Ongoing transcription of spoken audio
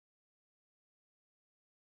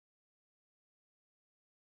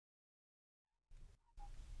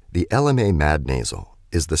The LMA MAD Nasal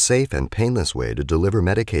is the safe and painless way to deliver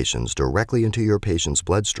medications directly into your patient's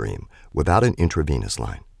bloodstream without an intravenous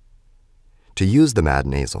line. To use the MAD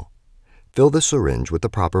Nasal, fill the syringe with the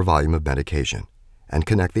proper volume of medication and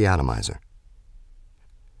connect the atomizer.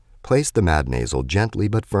 Place the MAD Nasal gently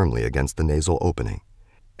but firmly against the nasal opening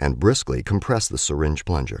and briskly compress the syringe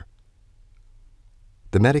plunger.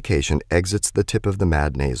 The medication exits the tip of the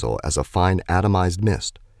MAD Nasal as a fine atomized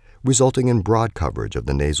mist, resulting in broad coverage of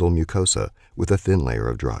the nasal mucosa with a thin layer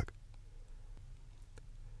of drug.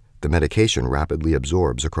 The medication rapidly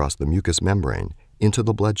absorbs across the mucous membrane into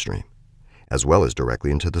the bloodstream, as well as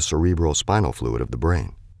directly into the cerebrospinal fluid of the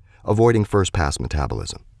brain, avoiding first-pass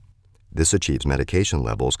metabolism. This achieves medication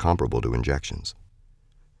levels comparable to injections.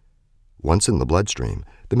 Once in the bloodstream,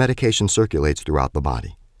 the medication circulates throughout the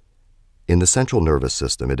body. In the central nervous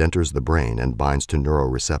system, it enters the brain and binds to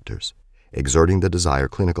neuroreceptors, exerting the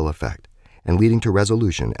desired clinical effect and leading to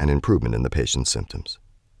resolution and improvement in the patient's symptoms.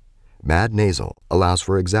 MAD Nasal allows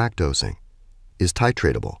for exact dosing, is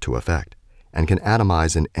titratable to effect, and can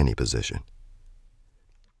atomize in any position.